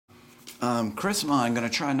Chris, I'm going to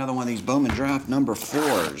try another one of these Bowman draft number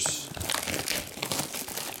 4s.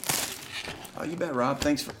 Oh, you bet, Rob.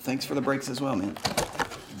 Thanks for the breaks as well, man.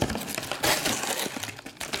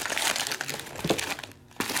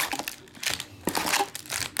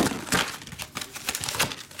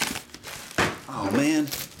 Oh man,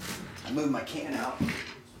 I moved my can out.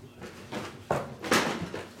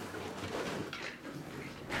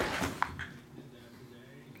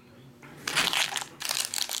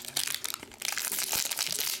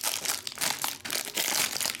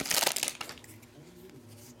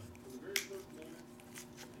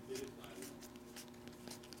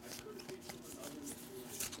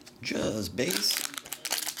 Just base.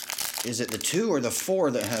 Is it the 2 or the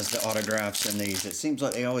 4 that has the autographs in these? It seems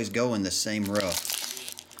like they always go in the same row.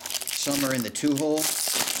 Some are in the 2 hole,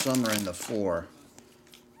 some are in the 4.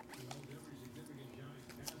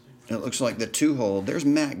 It looks like the 2 hole. There's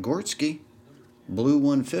Matt Gortsky, blue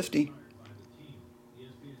 150.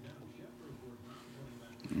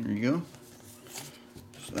 There you go.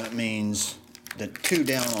 So that means the 2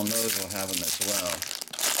 down on those will have them as well.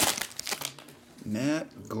 Matt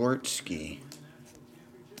Gortsky.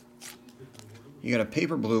 You got a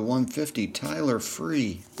paper blue 150, Tyler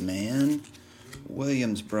Free, man.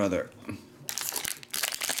 Williams brother.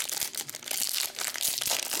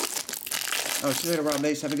 Oh, see you later, Rob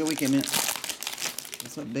Bass. Have a good weekend, man.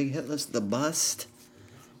 What's up, Big Hitless? The Bust.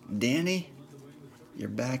 Danny, you're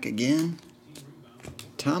back again.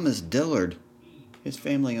 Thomas Dillard. His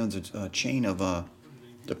family owns a chain of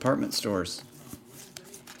department stores.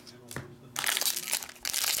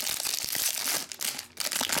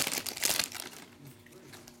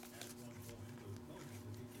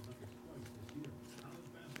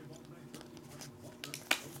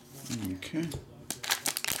 Okay.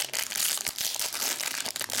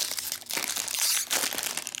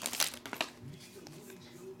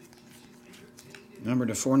 Number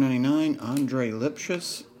to 499, Andre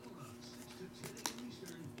Lipschitz.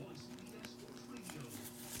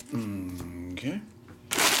 Okay.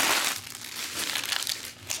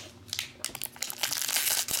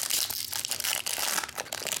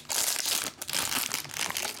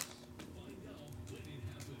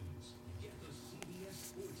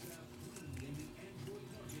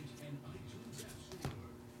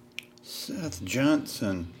 Seth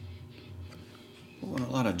Johnson. Oh, a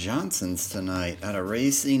lot of Johnsons tonight out of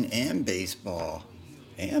racing and baseball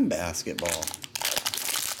and basketball.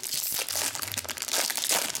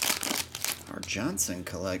 Our Johnson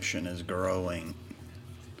collection is growing.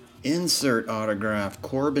 Insert autograph,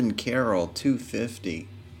 Corbin Carroll, 250.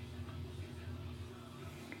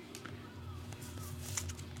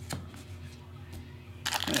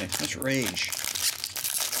 Hey, that's Rage.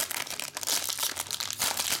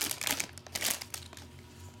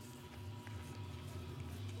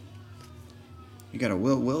 You got a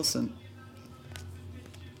Will Wilson.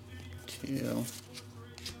 Teal.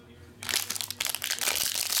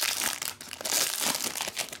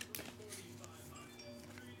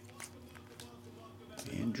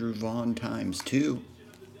 Andrew Vaughn ×2.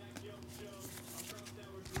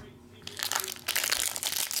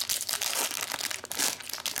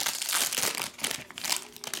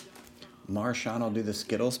 Marshawn will do the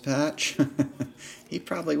Skittles patch. He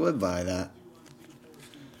probably would buy that.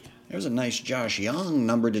 There's a nice Josh Young,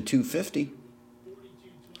 numbered to 250.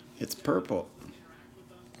 It's purple.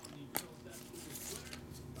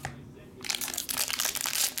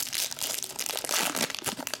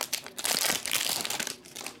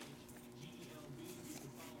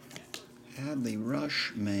 Adley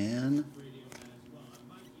Rush, man.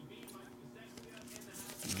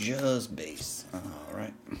 Just base. All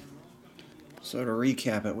right. So to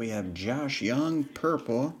recap it, we have Josh Young,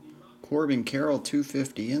 purple. Corbin Carroll,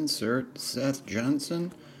 250 insert. Seth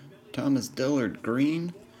Johnson, Thomas Dillard,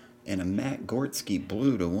 green. And a Matt Gortsky,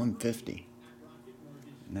 blue to 150.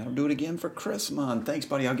 And that'll do it again for Chris Mon. Thanks,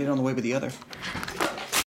 buddy. I'll get on the way with the other.